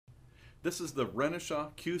This is the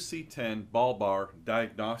Renishaw QC10 Ballbar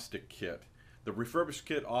Diagnostic Kit, the refurbished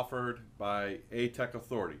kit offered by ATech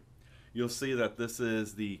Authority. You'll see that this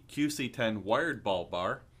is the QC10 wired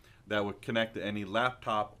Ballbar that would connect to any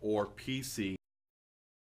laptop or PC.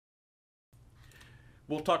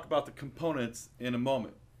 We'll talk about the components in a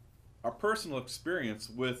moment. Our personal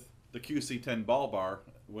experience with the QC10 Ballbar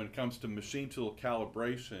when it comes to machine tool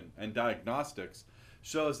calibration and diagnostics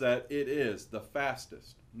shows that it is the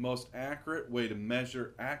fastest, most accurate way to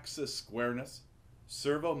measure axis squareness,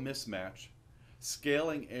 servo mismatch,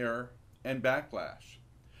 scaling error, and backlash.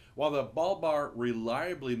 While the Ballbar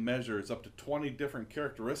reliably measures up to 20 different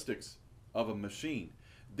characteristics of a machine,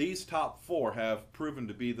 these top 4 have proven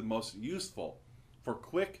to be the most useful for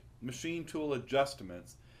quick machine tool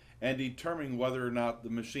adjustments and determining whether or not the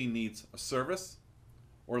machine needs a service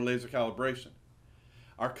or laser calibration.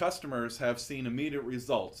 Our customers have seen immediate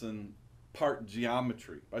results in part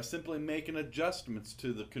geometry by simply making adjustments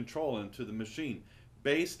to the control and to the machine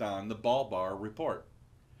based on the Ballbar report.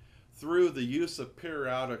 Through the use of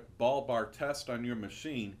periodic Ballbar test on your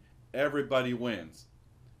machine, everybody wins.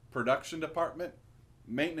 Production department,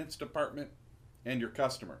 maintenance department, and your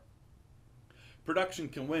customer. Production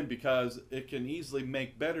can win because it can easily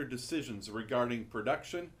make better decisions regarding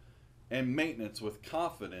production and maintenance with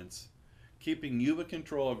confidence, keeping you in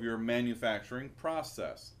control of your manufacturing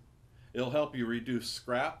process. It'll help you reduce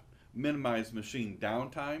scrap, minimize machine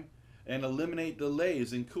downtime, and eliminate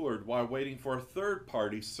delays incurred while waiting for a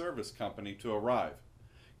third-party service company to arrive.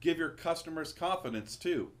 Give your customers confidence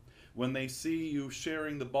too when they see you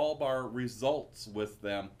sharing the Ballbar results with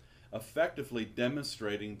them, effectively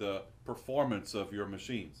demonstrating the performance of your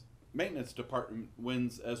machines. Maintenance department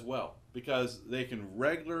wins as well because they can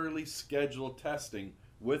regularly schedule testing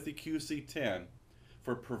with the QC10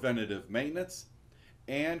 for preventative maintenance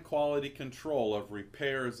and quality control of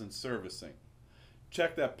repairs and servicing.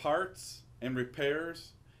 Check that parts and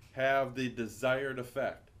repairs have the desired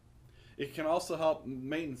effect. It can also help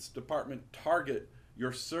maintenance department target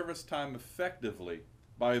your service time effectively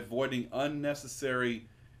by avoiding unnecessary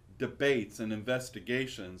debates and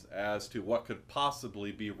investigations as to what could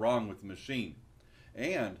possibly be wrong with the machine,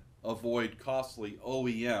 and avoid costly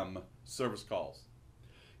OEM service calls.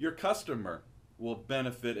 Your customer will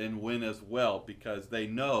benefit and win as well because they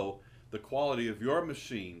know the quality of your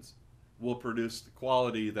machines will produce the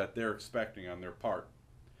quality that they're expecting on their part.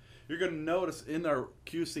 You're going to notice in our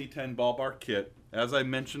QC10 Ballbar kit, as I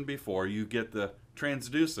mentioned before, you get the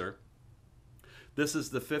transducer. This is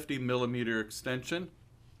the 50 millimeter extension.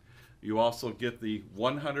 You also get the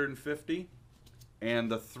 150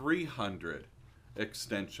 and the 300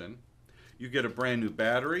 extension. You get a brand new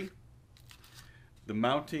battery, the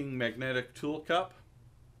mounting magnetic tool cup,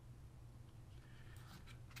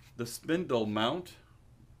 the spindle mount.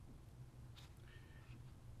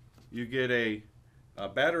 You get a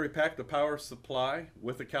battery pack, the power supply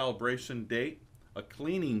with a calibration date, a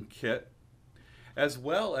cleaning kit, as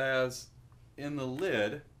well as in the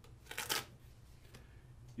lid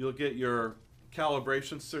you'll get your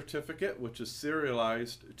calibration certificate, which is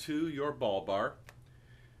serialized to your Ballbar,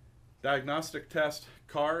 diagnostic test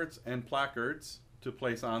cards and placards to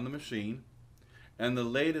place on the machine, and the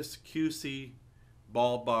latest QC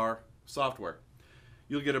Ballbar software.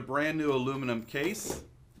 You'll get a brand new aluminum case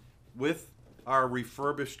with our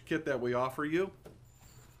refurbished kit that we offer you,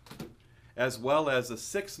 as well as a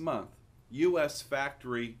 6-month US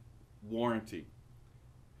factory warranty.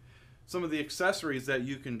 Some of the accessories that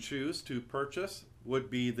you can choose to purchase would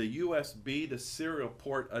be the USB to serial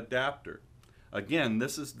port adapter. Again,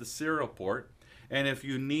 this is the serial port, and if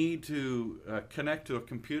you need to connect to a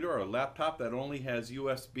computer or a laptop that only has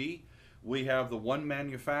USB, we have the one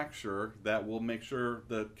manufacturer that will make sure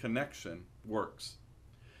the connection works.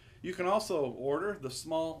 You can also order the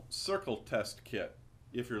small circle test kit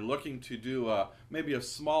if you're looking to do maybe a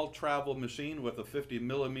small travel machine with a 50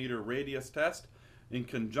 millimeter radius test in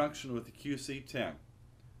conjunction with the QC10.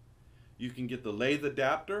 You can get the Lathe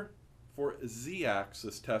Adapter for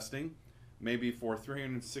Z-axis testing, maybe for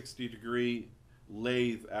 360-degree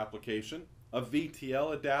lathe application, a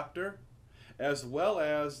VTL adapter, as well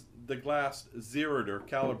as the glass Zeroder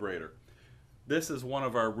calibrator. This is one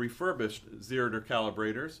of our refurbished Zeroder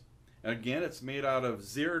calibrators. Again, it's made out of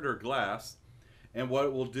Zeroder glass, and what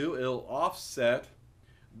it will do, it'll offset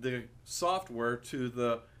the software to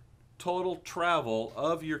the total travel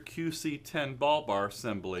of your QC10 Ballbar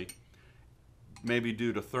assembly, maybe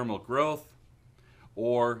due to thermal growth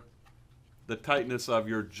or the tightness of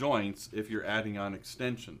your joints if you're adding on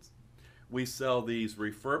extensions. We sell these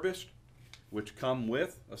refurbished, which come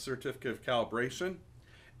with a certificate of calibration,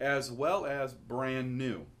 as well as brand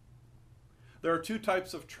new. There are two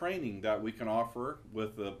types of training that we can offer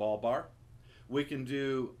with the Ballbar. We can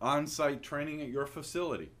do on-site training at your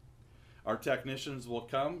facility. Our technicians will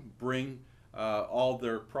come, bring all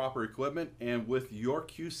their proper equipment, and with your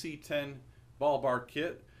QC10 Ballbar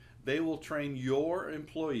kit, they will train your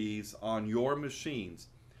employees on your machines.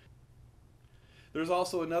 There's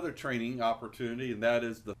also another training opportunity, and that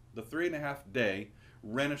is the 3.5-day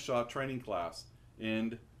Renishaw training class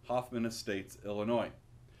in Hoffman Estates, Illinois.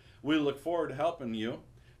 We look forward to helping you.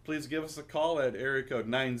 Please give us a call at area code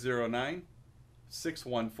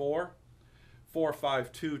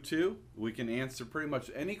 909-614-4522. We can answer pretty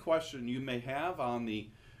much any question you may have on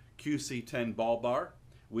the QC10 Ballbar.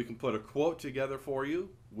 We can put a quote together for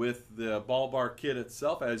you with the Ballbar kit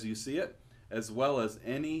itself as you see it, as well as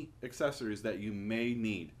any accessories that you may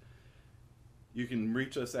need. You can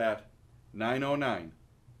reach us at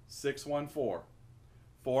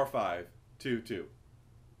 909-614-4522.